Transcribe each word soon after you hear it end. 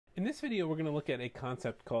In this video, we're going to look at a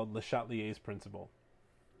concept called Le Chatelier's principle.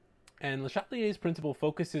 And Le Chatelier's principle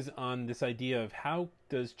focuses on this idea of how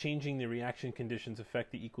does changing the reaction conditions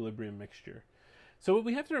affect the equilibrium mixture. So what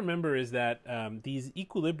we have to remember is that these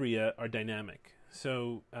equilibria are dynamic.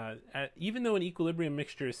 So even though an equilibrium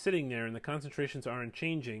mixture is sitting there and the concentrations aren't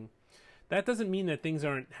changing, that doesn't mean that things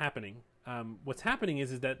aren't happening. What's happening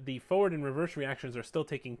is that the forward and reverse reactions are still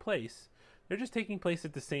taking place. They're just taking place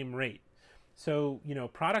at the same rate. So,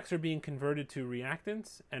 products are being converted to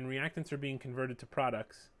reactants, and reactants are being converted to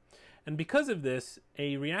products. And because of this,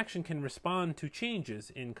 a reaction can respond to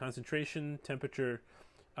changes in concentration, temperature,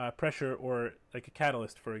 pressure, or like a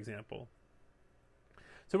catalyst, for example.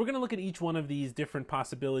 So we're going to look at each one of these different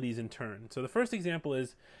possibilities in turn. So the first example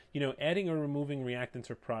is, adding or removing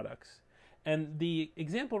reactants or products. And the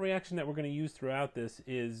example reaction that we're going to use throughout this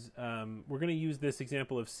is, we're going to use this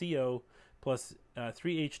example of CO plus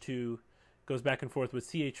 3H2 goes back and forth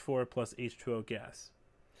with CH4 plus H2O gas.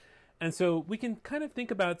 And so we can kind of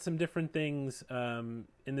think about some different things in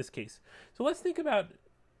this case. So let's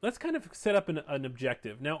kind of set up an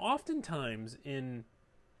objective. Now, oftentimes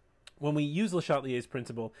when we use Le Chatelier's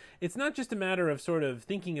principle, it's not just a matter of sort of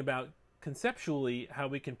thinking about conceptually how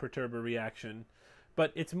we can perturb a reaction,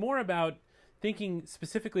 but it's more about thinking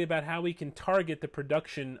specifically about how we can target the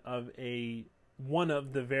production of one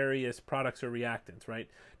of the various products or reactants, right?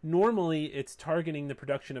 Normally, it's targeting the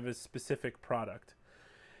production of a specific product.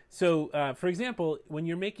 So, for example, when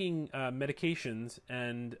you're making medications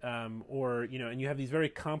and you have these very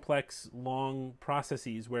complex, long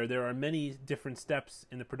processes where there are many different steps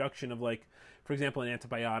in the production of, like, for example, an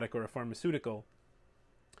antibiotic or a pharmaceutical,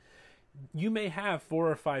 you may have 4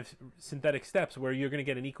 or 5 synthetic steps where you're going to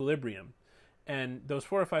get an equilibrium. And those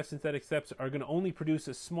 4 or 5 synthetic steps are going to only produce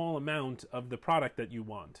a small amount of the product that you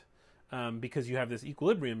want because you have this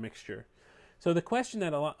equilibrium mixture. So the question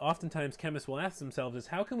that oftentimes chemists will ask themselves is,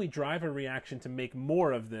 how can we drive a reaction to make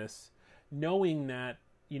more of this, knowing that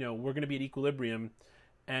we're going to be at equilibrium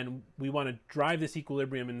and we want to drive this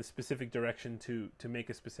equilibrium in the specific direction to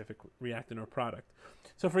make a specific reactant or product.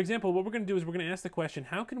 So for example, what we're going to do is we're going to ask the question,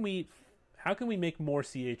 how can we make more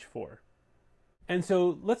CH4? And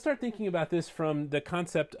so let's start thinking about this from the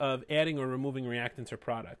concept of adding or removing reactants or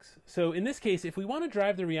products. So in this case, if we want to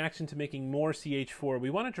drive the reaction to making more CH4, we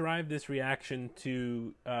want to drive this reaction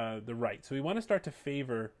to the right. So we want to start to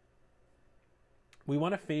favor. We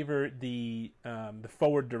want to favor the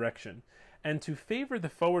forward direction. And to favor the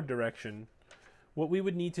forward direction, what we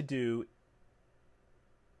would need to do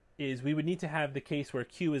is we would need to have the case where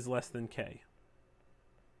Q is less than K.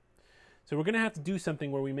 So we're going to have to do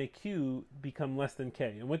something where we make Q become less than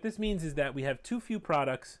K. And what this means is that we have too few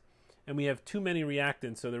products and we have too many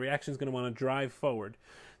reactants, so the reaction is going to want to drive forward.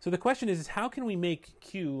 So the question is how can we make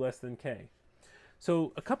Q less than K?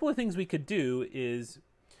 So a couple of things we could do is,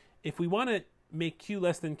 if we want to make Q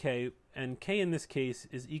less than K, and K in this case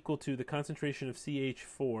is equal to the concentration of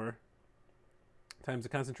CH4 times the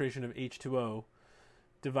concentration of H2O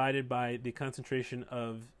divided by the concentration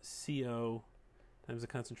of CO times the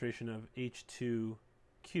concentration of H2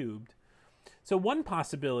 cubed. So one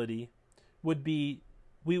possibility would be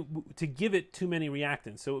to give it too many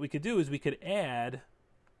reactants. So what we could do is we could add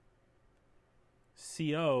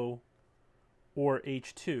CO or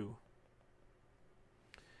H2.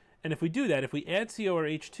 And if we do that, if we add CO or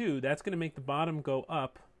H2, that's going to make the bottom go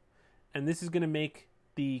up, and this is going to make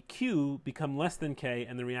the Q become less than K,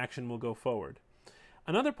 and the reaction will go forward.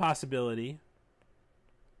 Another possibility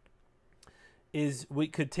is we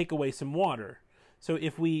could take away some water. So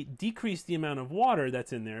if we decrease the amount of water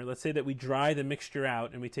that's in there, let's say that we dry the mixture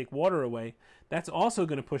out and we take water away, that's also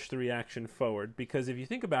going to push the reaction forward, because if you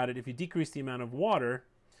think about it, if you decrease the amount of water,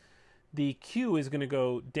 the Q is going to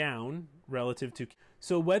go down relative to.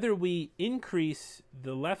 So whether we increase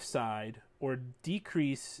the left side or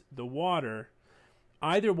decrease the water,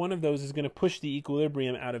 either one of those is going to push the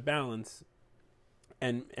equilibrium out of balance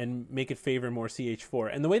and make it favor more CH4.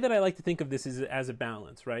 And the way that I like to think of this is as a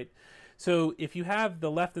balance, right? So if you have the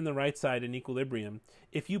left and the right side in equilibrium,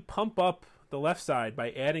 if you pump up the left side by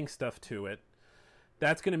adding stuff to it,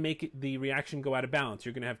 that's going to make the reaction go out of balance.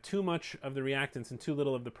 You're going to have too much of the reactants and too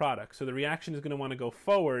little of the product. So the reaction is going to want to go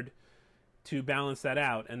forward to balance that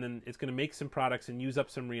out, and then it's going to make some products and use up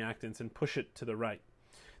some reactants and push it to the right.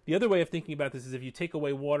 The other way of thinking about this is if you take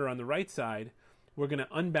away water on the right side, we're going to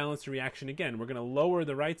unbalance the reaction again. We're going to lower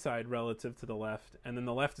the right side relative to the left, and then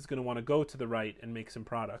the left is going to want to go to the right and make some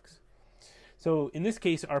products. So in this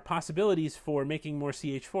case, our possibilities for making more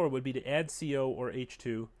CH4 would be to add CO or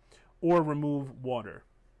H2 or remove water.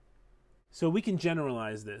 So we can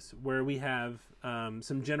generalize this where we have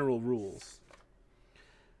some general rules.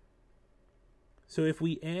 So if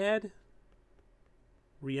we add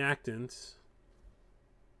reactants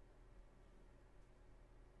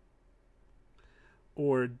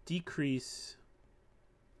or decrease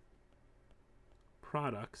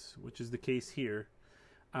products, which is the case here,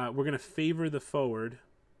 we're going to favor the forward,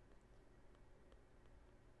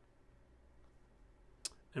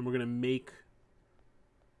 and we're going to make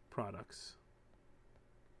products.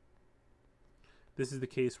 This is the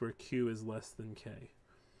case where Q is less than K.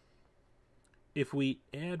 If we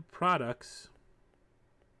add products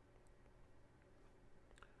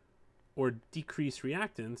or decrease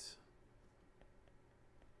reactants,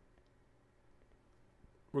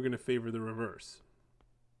 we're going to favor the reverse.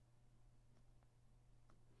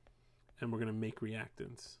 And we're going to make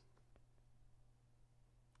reactants.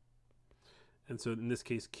 And so in this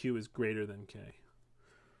case, Q is greater than K.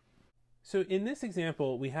 So in this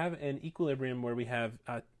example, we have an equilibrium where we have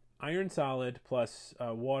iron solid plus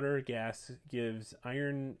water gas gives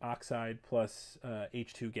iron oxide plus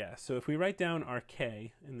H2 gas. So if we write down our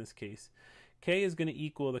K in this case, K is going to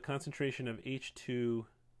equal the concentration of H2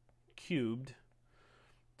 cubed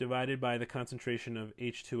divided by the concentration of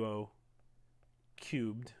H2O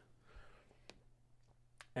cubed.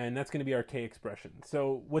 And that's going to be our K expression.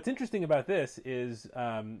 So what's interesting about this is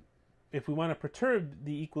if we want to perturb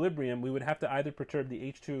the equilibrium, we would have to either perturb the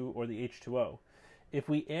H2 or the H2O. If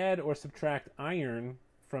we add or subtract iron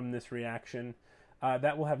from this reaction,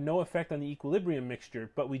 that will have no effect on the equilibrium mixture,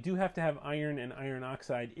 but we do have to have iron and iron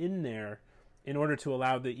oxide in there in order to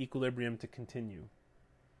allow the equilibrium to continue.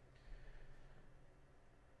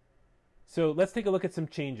 So let's take a look at some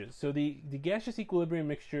changes. So the gaseous equilibrium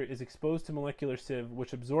mixture is exposed to molecular sieve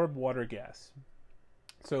which absorb water gas.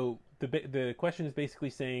 So the question is basically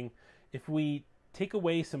saying, if we take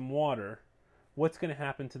away some water, what's going to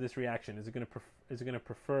happen to this reaction? Is it going to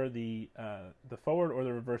prefer the forward or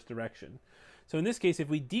the reverse direction? So in this case, if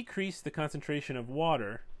we decrease the concentration of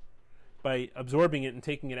water by absorbing it and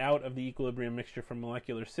taking it out of the equilibrium mixture from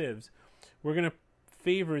molecular sieves, we're going to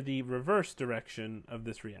favor the reverse direction of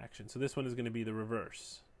this reaction. So this one is going to be the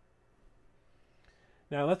reverse.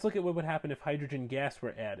 Now let's look at what would happen if hydrogen gas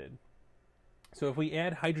were added. So if we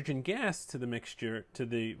add hydrogen gas to the mixture, to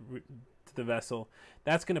the vessel,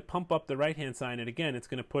 that's going to pump up the right-hand side, and again, it's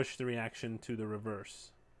going to push the reaction to the reverse.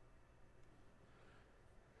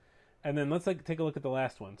 And then let's take a look at the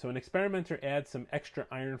last one. So an experimenter adds some extra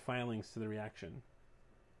iron filings to the reaction.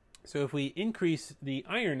 So if we increase the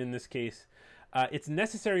iron in this case, it's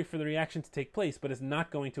necessary for the reaction to take place, but it's not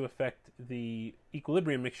going to affect the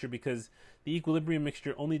equilibrium mixture because the equilibrium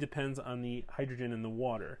mixture only depends on the hydrogen and the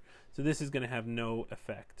water. So this is going to have no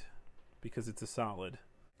effect because it's a solid.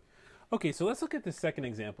 Okay, so let's look at the second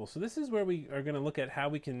example. So this is where we are going to look at how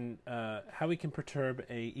we can perturb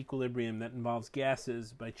a equilibrium that involves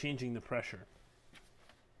gases by changing the pressure.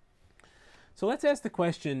 So let's ask the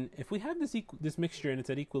question: if we have this mixture and it's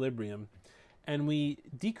at equilibrium, and we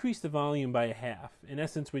decrease the volume by a half, in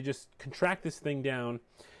essence, we just contract this thing down.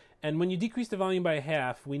 And when you decrease the volume by a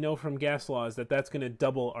half, we know from gas laws that that's going to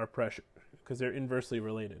double our pressure because they're inversely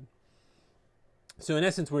related. So in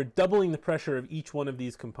essence, we're doubling the pressure of each one of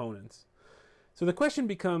these components. So the question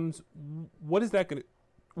becomes, what is that going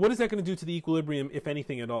to do to the equilibrium, if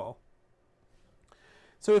anything at all?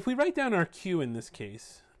 So if we write down our Q in this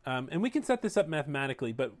case, and we can set this up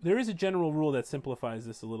mathematically, but there is a general rule that simplifies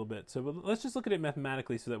this a little bit. So let's just look at it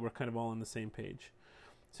mathematically so that we're kind of all on the same page.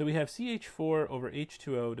 So we have CH4 over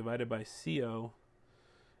H2O divided by CO,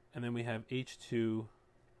 and then we have H2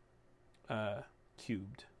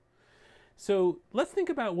 cubed. So let's think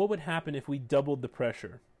about what would happen if we doubled the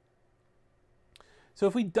pressure. So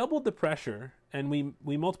if we doubled the pressure and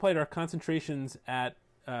we multiplied our concentrations at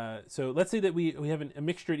so let's say that we have a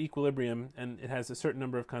mixture at equilibrium and it has a certain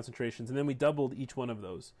number of concentrations, and then we doubled each one of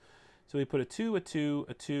those. So we put a 2, a 2,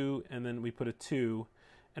 a 2, and then we put a 2.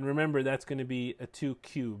 And remember, that's going to be a 2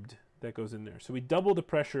 cubed that goes in there. So we double the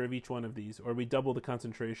pressure of each one of these, or we double the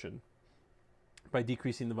concentration by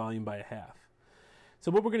decreasing the volume by a half. So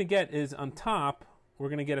what we're going to get is, on top, we're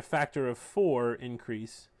going to get a factor of 4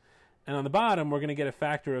 increase. And on the bottom, we're going to get a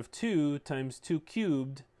factor of 2 times 2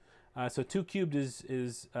 cubed. So 2 cubed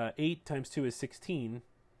is 8 times 2 is 16.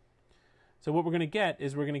 So what we're going to get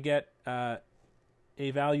is we're going to get a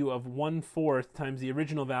value of 1/4 times the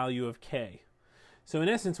original value of K. So in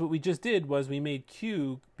essence, what we just did was we made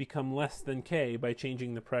Q become less than K by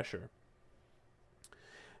changing the pressure.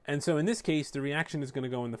 And so in this case, the reaction is going to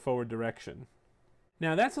go in the forward direction.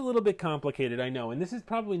 Now that's a little bit complicated, I know, and this is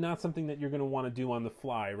probably not something that you're going to want to do on the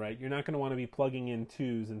fly, right? You're not going to want to be plugging in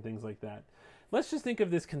 2's and things like that. Let's just think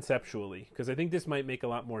of this conceptually, because I think this might make a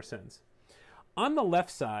lot more sense. On the left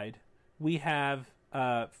side, we have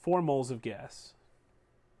 4 moles of gas.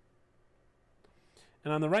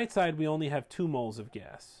 And on the right side, we only have 2 moles of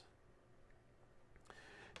gas.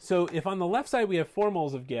 So if on the left side we have 4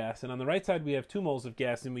 moles of gas, and on the right side we have 2 moles of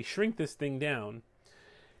gas, and we shrink this thing down,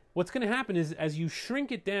 what's going to happen is as you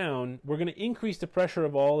shrink it down, we're going to increase the pressure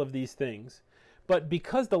of all of these things. But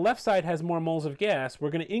because the left side has more moles of gas, we're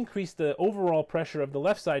going to increase the overall pressure of the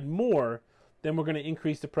left side more than we're going to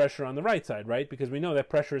increase the pressure on the right side, right? Because we know that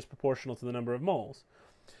pressure is proportional to the number of moles.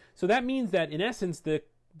 So that means that in essence, the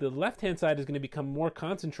left-hand side is going to become more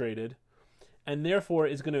concentrated and therefore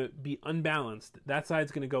is going to be unbalanced. That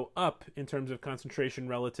side's going to go up in terms of concentration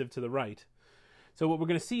relative to the right. So what we're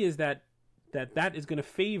going to see is that is going to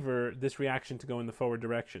favor this reaction to go in the forward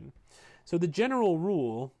direction. So the general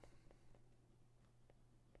rule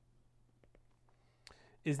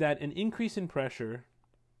is that an increase in pressure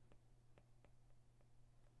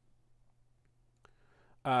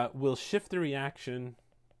will shift the reaction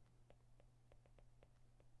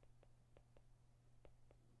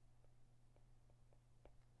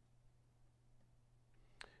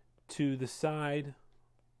to the side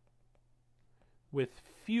with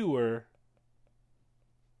fewer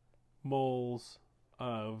moles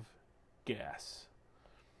of gas.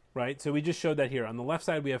 Right? So we just showed that here. On the left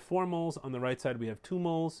side we have 4 moles, on the right side we have 2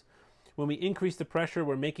 moles. When we increase the pressure,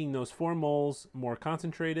 we're making those 4 moles more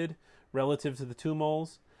concentrated relative to the 2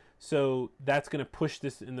 moles. So that's going to push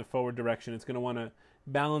this in the forward direction. It's going to want to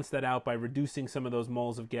balance that out by reducing some of those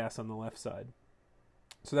moles of gas on the left side.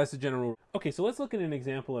 So that's the general rule. Okay, so let's look at an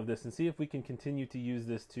example of this and see if we can continue to use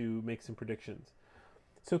this to make some predictions.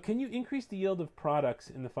 So can you increase the yield of products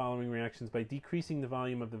in the following reactions by decreasing the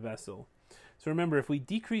volume of the vessel? So remember, if we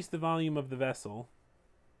decrease the volume of the vessel,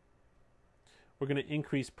 we're going to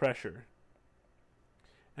increase pressure.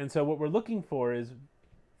 And so what we're looking for is,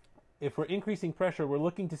 if we're increasing pressure, we're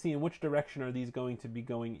looking to see in which direction are these going to be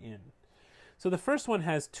going in. So the first one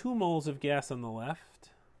has 2 moles of gas on the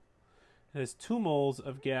left. It has 2 moles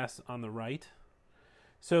of gas on the right.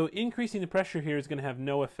 So increasing the pressure here is going to have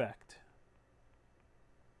no effect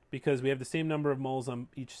because we have the same number of moles on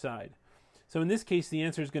each side. So in this case, the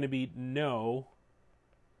answer is going to be no.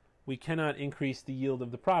 We cannot increase the yield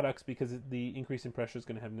of the products because the increase in pressure is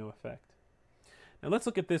going to have no effect. Now let's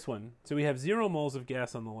look at this one. So we have 0 moles of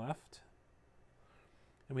gas on the left,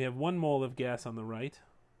 and we have 1 mole of gas on the right.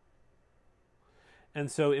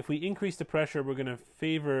 And so if we increase the pressure, we're going to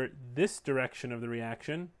favor this direction of the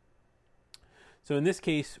reaction. So in this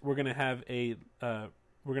case, we're going to have we're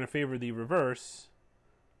going to favor the reverse.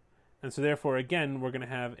 And so therefore, again, we're going to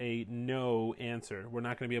have a no answer. We're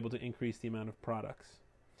not going to be able to increase the amount of products.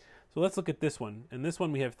 So let's look at this one. In this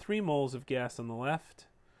one, we have 3 moles of gas on the left.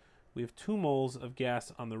 We have 2 moles of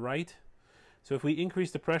gas on the right. So if we increase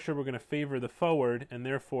the pressure, we're going to favor the forward, and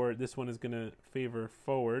therefore this one is going to favor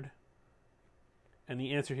forward. And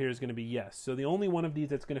the answer here is going to be yes. So the only one of these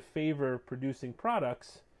that's going to favor producing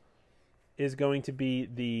products is going to be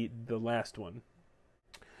the last one.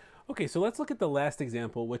 Okay, so let's look at the last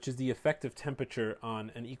example, which is the effect of temperature on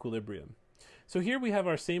an equilibrium. So here we have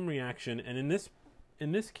our same reaction, and in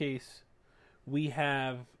this case, we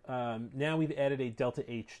have now we've added a delta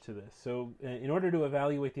H to this. So in order to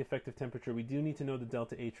evaluate the effect of temperature, we do need to know the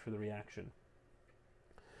delta H for the reaction.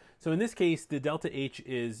 So in this case, the delta H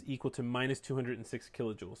is equal to minus 206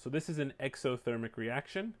 kilojoules. So this is an exothermic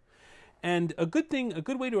reaction. And a good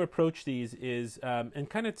way to approach these is, and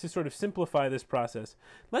kind of to sort of simplify this process,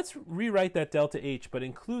 let's rewrite that delta H, but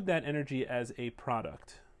include that energy as a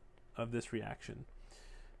product of this reaction.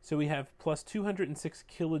 So we have plus 206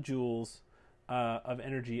 kilojoules of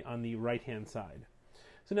energy on the right-hand side.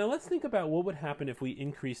 So now let's think about what would happen if we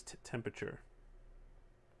increased temperature.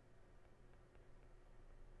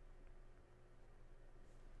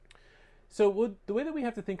 So the way that we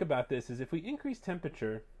have to think about this is if we increase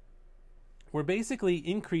temperature, we're basically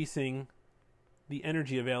increasing the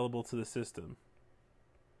energy available to the system.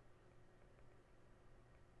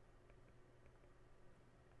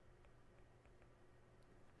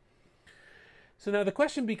 So now the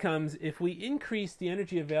question becomes, if we increase the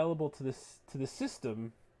energy available to the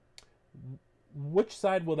system, which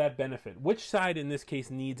side will that benefit? Which side in this case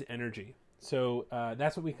needs energy? So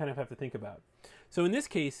that's what we kind of have to think about. So in this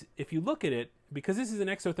case, if you look at it, because this is an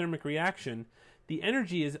exothermic reaction, the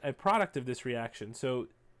energy is a product of this reaction. So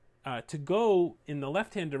to go in the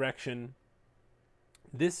left-hand direction,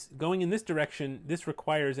 going in this direction, this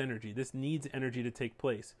requires energy. This needs energy to take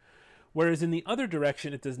place. Whereas in the other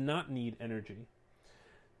direction, it does not need energy.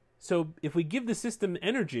 So if we give the system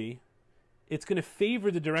energy, it's going to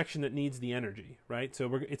favor the direction that needs the energy, right?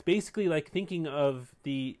 So it's basically like thinking of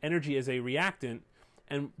the energy as a reactant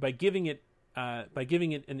and by giving it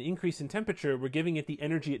an increase in temperature, we're giving it the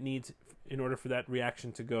energy it needs in order for that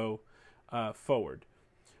reaction to go forward.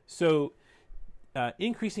 So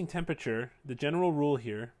increasing temperature, the general rule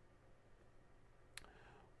here,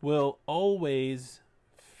 will always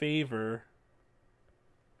favor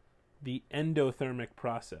the endothermic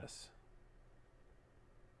process.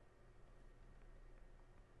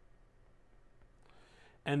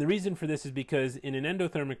 And the reason for this is because in an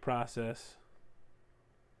endothermic process,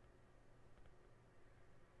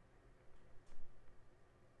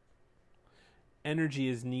 energy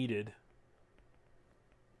is needed,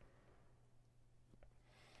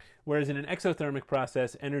 whereas in an exothermic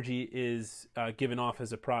process, energy is given off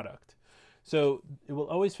as a product. So it will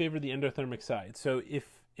always favor the endothermic side. So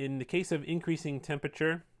if in the case of increasing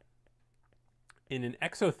temperature in an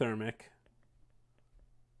exothermic,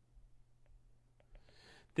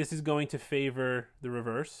 this is going to favor the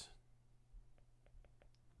reverse.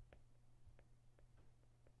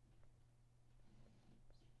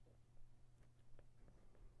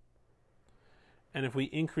 And if we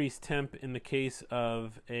increase temp in the case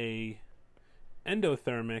of a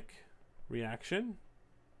endothermic reaction,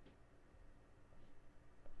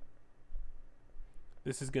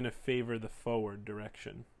 this is going to favor the forward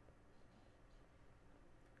direction.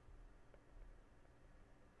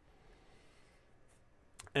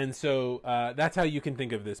 And so that's how you can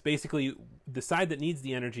think of this. Basically, the side that needs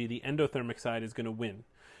the energy, the endothermic side, is going to win.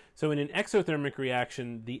 So in an exothermic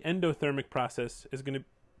reaction, the endothermic process is going to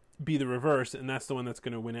be the reverse, and that's the one that's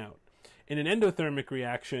going to win out. In an endothermic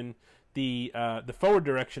reaction, the forward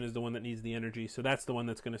direction is the one that needs the energy, so that's the one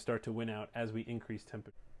that's going to start to win out as we increase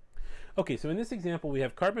temperature. Okay, so in this example, we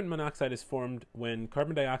have carbon monoxide is formed when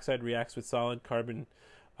carbon dioxide reacts with solid carbon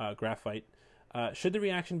graphite. Should the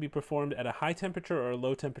reaction be performed at a high temperature or a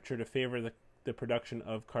low temperature to favor the production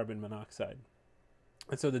of carbon monoxide?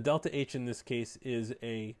 And so the delta H in this case is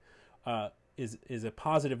a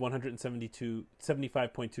positive 175.2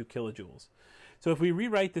 kilojoules. So if we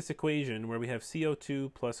rewrite this equation where we have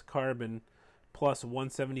CO2 plus carbon plus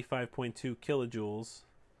 175.2 kilojoules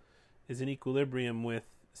is in equilibrium with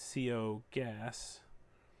CO gas,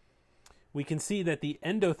 we can see that the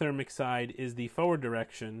endothermic side is the forward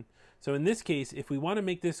direction. So in this case, if we want to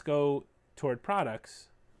make this go toward products,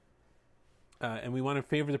 and we want to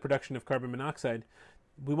favor the production of carbon monoxide,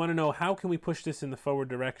 we want to know how can we push this in the forward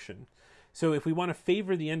direction. So if we want to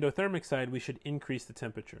favor the endothermic side, we should increase the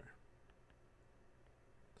temperature.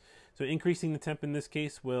 So increasing the temp in this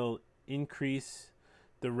case will increase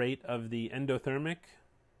the rate of the endothermic,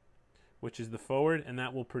 which is the forward, and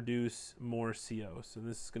that will produce more CO. So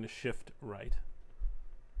this is going to shift right.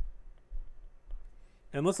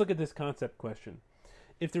 And let's look at this concept question.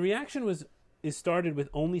 If the reaction is started with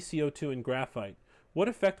only CO2 and graphite, what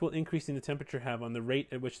effect will increasing the temperature have on the rate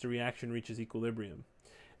at which the reaction reaches equilibrium?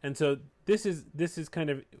 And so this is kind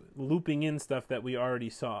of looping in stuff that we already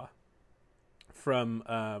saw from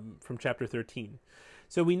chapter 13.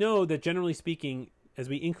 So we know that generally speaking, as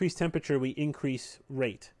we increase temperature, we increase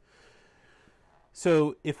rate.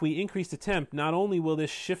 So if we increase the temp, not only will this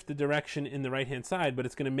shift the direction in the right-hand side, but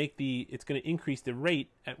it's going to increase the rate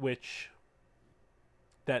at which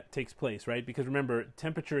that takes place, right? Because remember,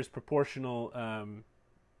 temperature is proportional.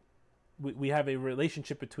 We have a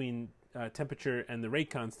relationship between temperature and the rate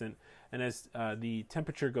constant, and as the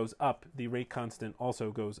temperature goes up, the rate constant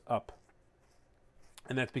also goes up.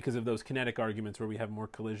 And that's because of those kinetic arguments where we have more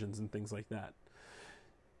collisions and things like that.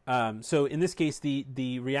 So in this case,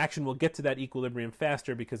 the reaction will get to that equilibrium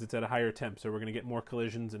faster because it's at a higher temp, so we're going to get more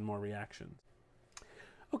collisions and more reactions.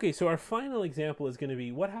 Okay, so our final example is going to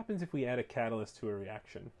be what happens if we add a catalyst to a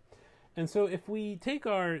reaction. And so if we take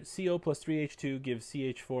our CO plus 3H2 gives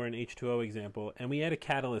CH4 and H2O example, and we add a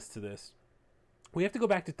catalyst to this, we have to go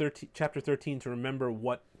back to chapter 13 to remember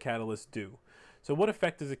what catalysts do. So what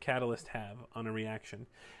effect does a catalyst have on a reaction?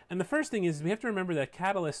 And the first thing is we have to remember that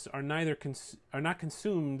catalysts are not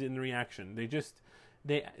consumed in the reaction.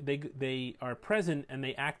 They are present and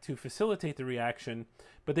they act to facilitate the reaction,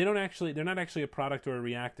 but they're not actually a product or a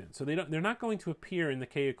reactant. So they're not going to appear in the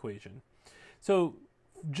K equation. So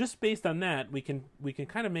just based on that, we can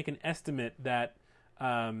kind of make an estimate that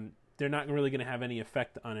they're not really going to have any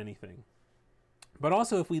effect on anything. But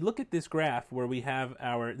also, if we look at this graph where we have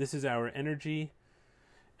this is our energy,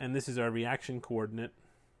 and this is our reaction coordinate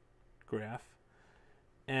graph,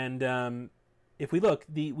 and if we look,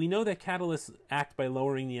 we know that catalysts act by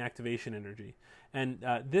lowering the activation energy, and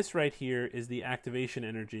this right here is the activation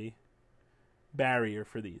energy barrier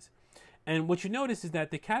for these. And what you notice is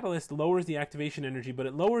that the catalyst lowers the activation energy, but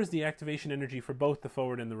it lowers the activation energy for both the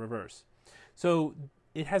forward and the reverse. So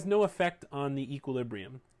it has no effect on the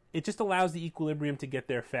equilibrium. It just allows the equilibrium to get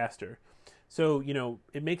there faster. So,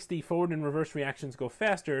 it makes the forward and reverse reactions go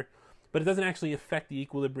faster, but it doesn't actually affect the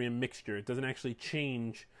equilibrium mixture. It doesn't actually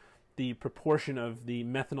change the proportion of the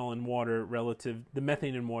methanol in water the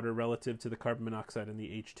methane in water relative to the carbon monoxide and the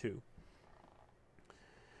H2.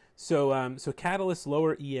 So, catalysts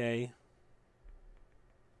lower EA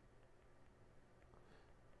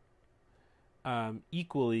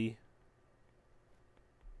equally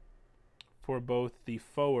for both the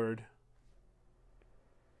forward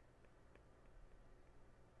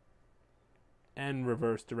and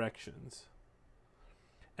reverse directions.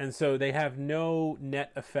 And so they have no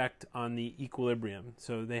net effect on the equilibrium.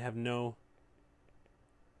 So they have no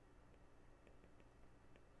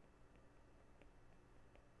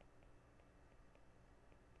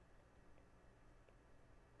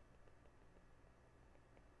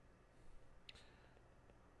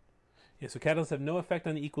so catalysts have no effect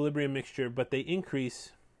on the equilibrium mixture, but they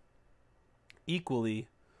increase equally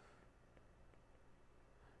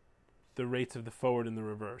the rates of the forward and the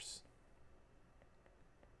reverse.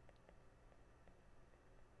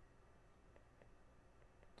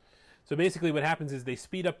 So basically what happens is they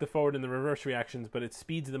speed up the forward and the reverse reactions, but it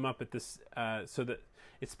speeds them up at this so that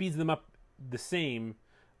it speeds them up the same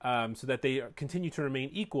so that they continue to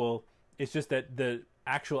remain equal. It's just that the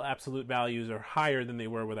actual absolute values are higher than they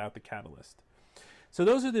were without the catalyst. So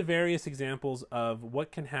those are the various examples of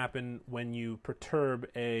what can happen when you perturb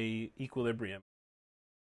a equilibrium.